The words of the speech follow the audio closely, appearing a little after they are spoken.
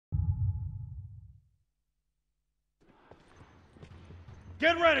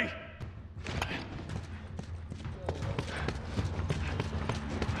Get ready!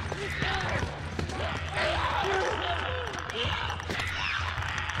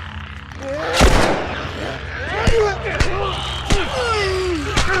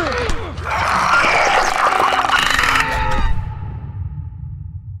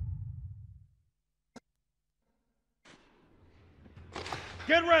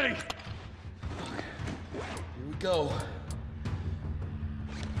 Get ready! Here we go.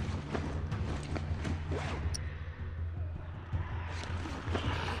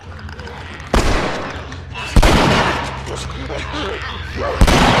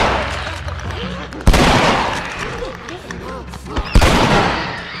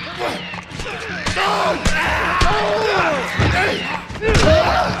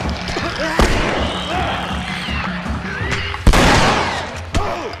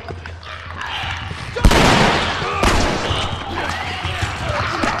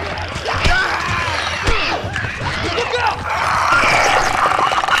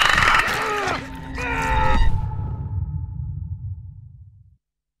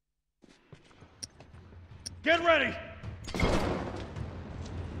 Get ready!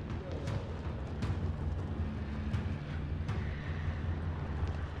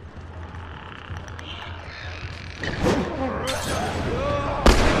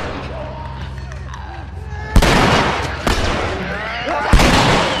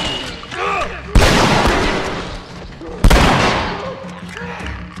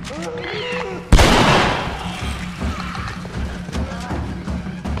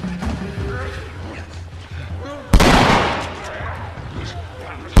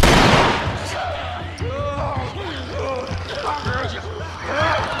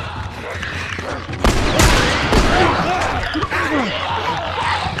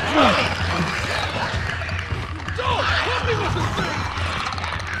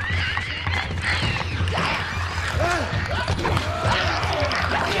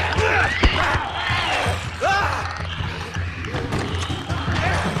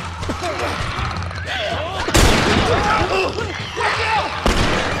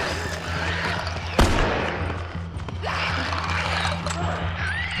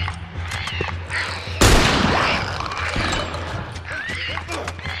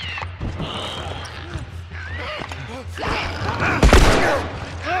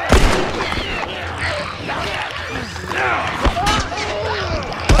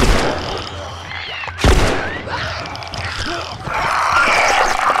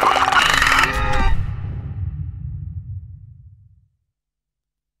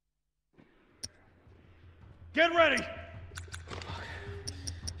 Get ready!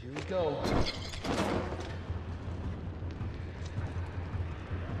 Here we go.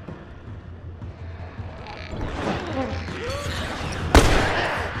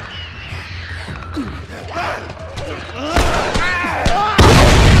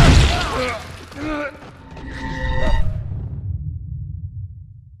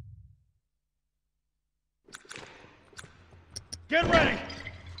 Get ready!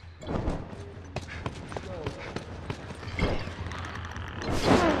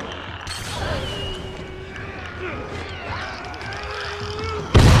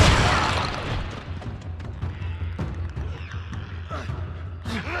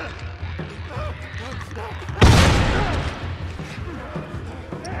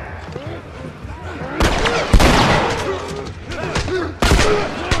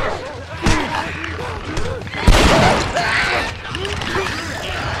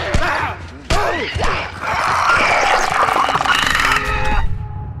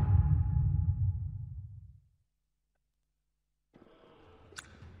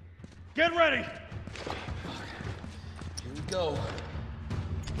 Get ready! Here we go.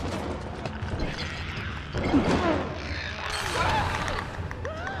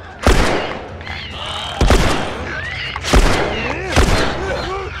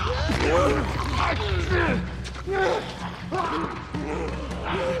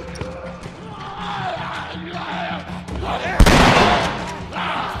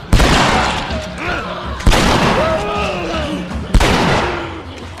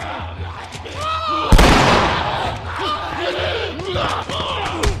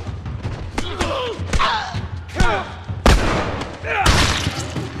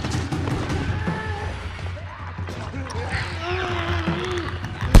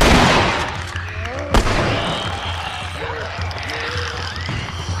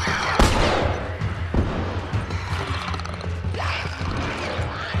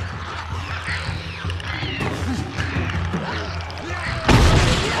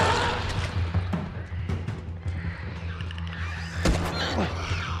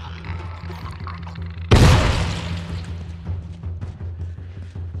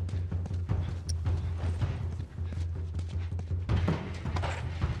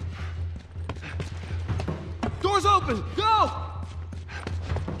 Door's open! Go!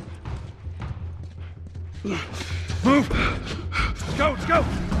 Move! Let's go, let's go!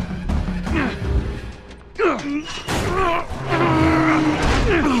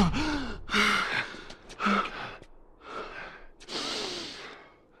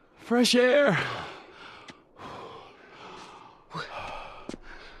 Fresh air.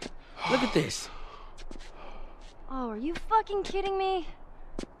 Look at this. Oh, are you fucking kidding me?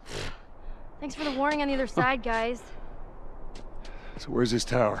 Thanks for the warning on the other side, guys. So where's this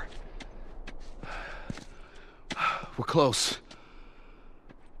tower? We're close.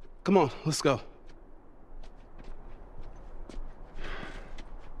 Come on, let's go.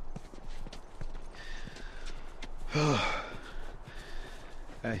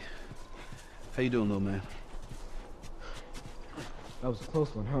 Hey, how you doing, little man? That was a close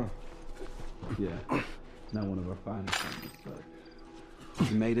one, huh? Yeah, not one of our finest ones, but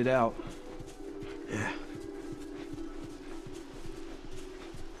you made it out. Yeah.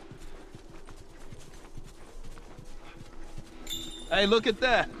 Hey, look at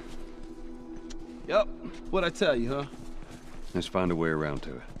that. Yep, what'd I tell you, huh? Let's find a way around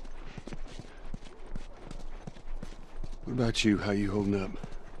to it. What about you? How you holding up?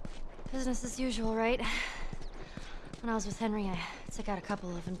 Business as usual, right? When I was with Henry, I took out a couple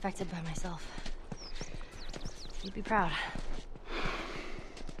of infected by myself. You'd be proud.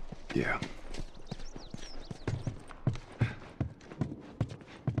 Yeah.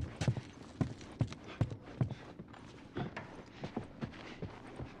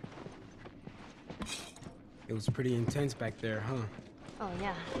 It was pretty intense back there, huh? Oh,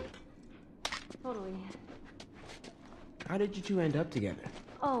 yeah. Totally. How did you two end up together?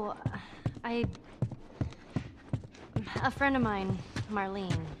 Oh, a friend of mine,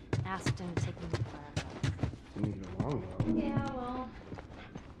 Marlene, asked him to take me to the Moving along, though. Yeah, well...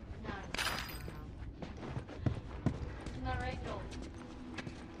 Not right, Joel.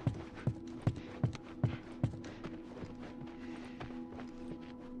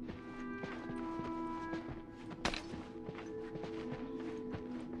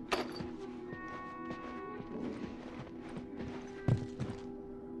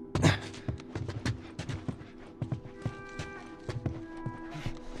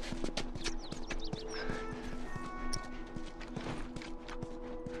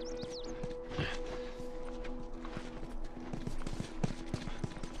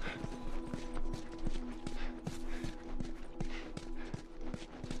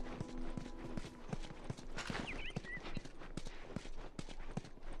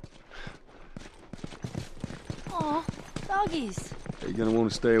 Aw, doggies. You're gonna want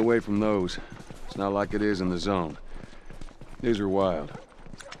to stay away from those. It's not like it is in the zone. These are wild.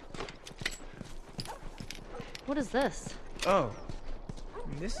 What is this? Oh,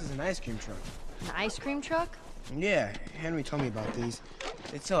 this is an ice cream truck. An ice cream truck? Yeah, Henry told me about these.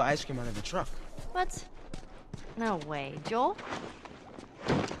 They sell ice cream out of the truck. What? No way. Joel?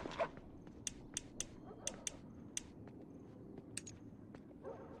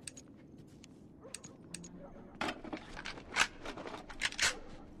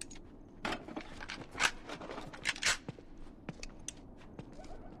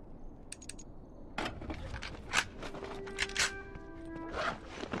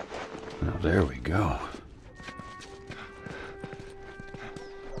 Now there we go.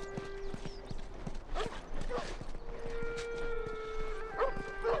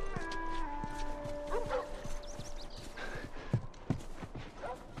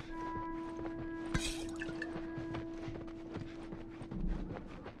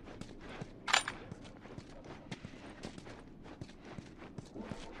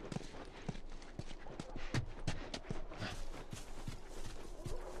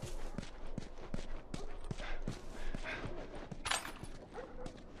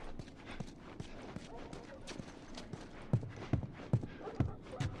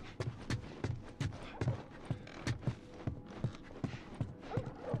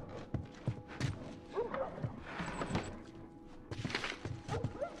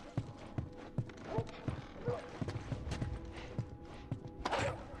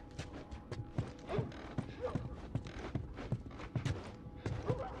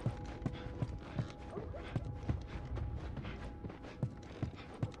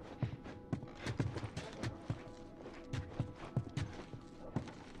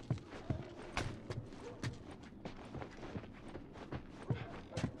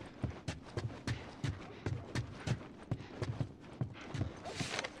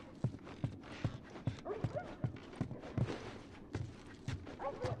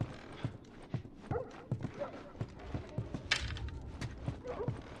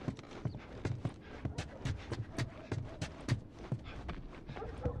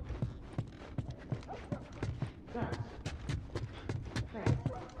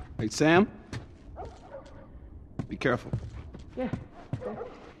 Hey, Sam? Be careful. Yeah. Okay. All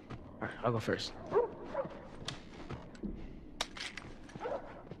right, I'll go first.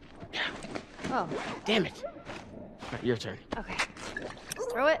 Oh, Damn it. All right, your turn. okay. Just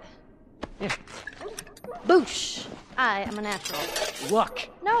throw it. Yeah. Boosh! I am a natural. Luck.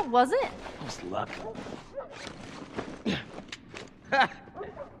 No, it wasn't. Just luck.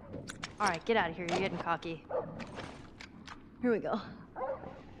 Alright, get out of here. You're getting cocky. Here we go.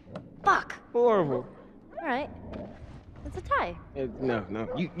 Fuck! Horrible. Alright. It's a tie. No.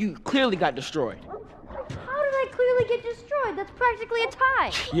 You clearly got destroyed. How did I clearly get destroyed? That's practically a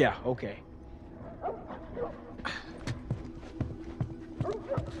tie. Yeah, okay.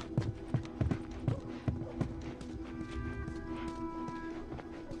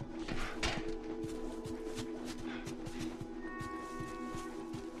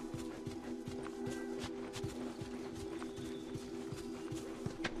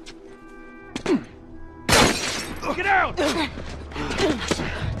 Get out!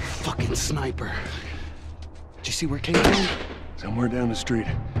 Fucking sniper. Did you see where it came from? Somewhere down the street.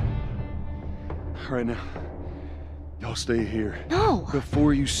 All right, now, y'all stay here. No!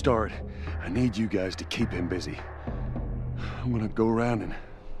 Before you start, I need you guys to keep him busy. I'm gonna go around and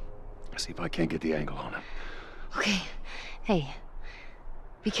see if I can't get the angle on him. Okay. Hey.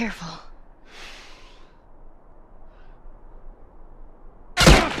 Be careful.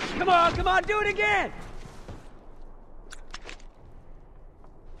 Come on, do it again!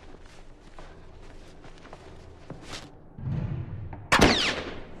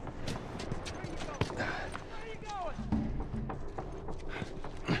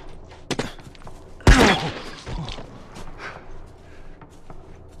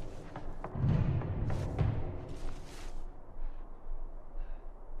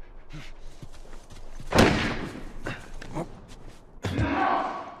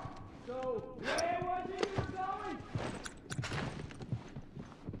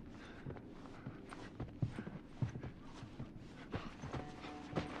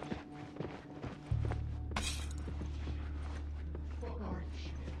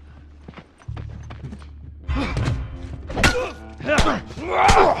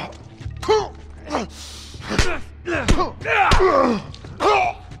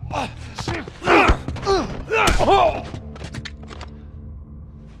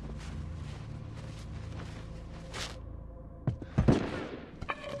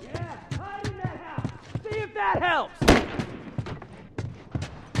 That helps!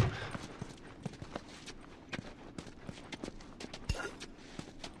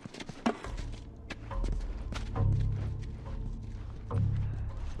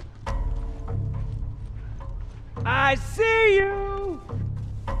 I see you!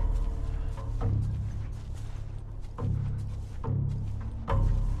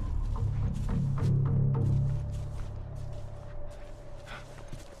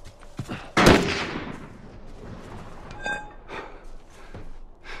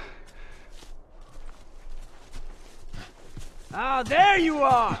 Ah, there you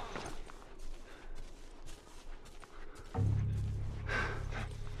are!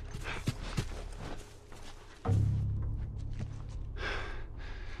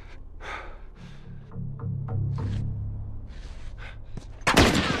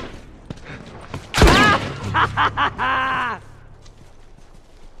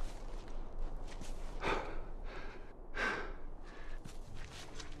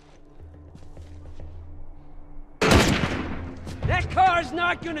 That car's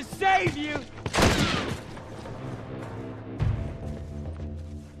not gonna save you!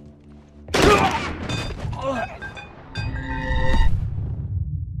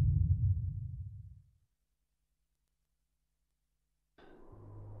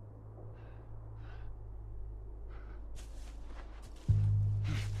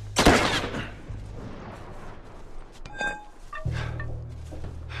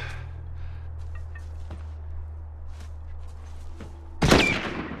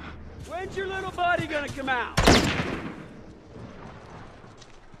 When's your little buddy gonna come out?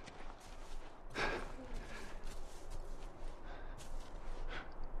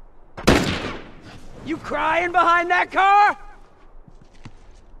 You crying behind that car?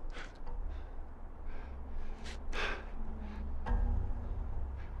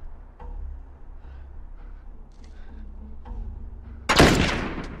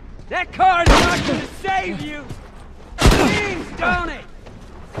 That car's not gonna save you! Please, don't it?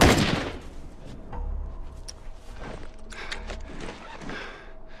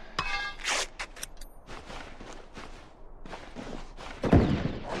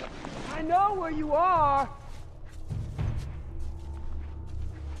 I know where you are!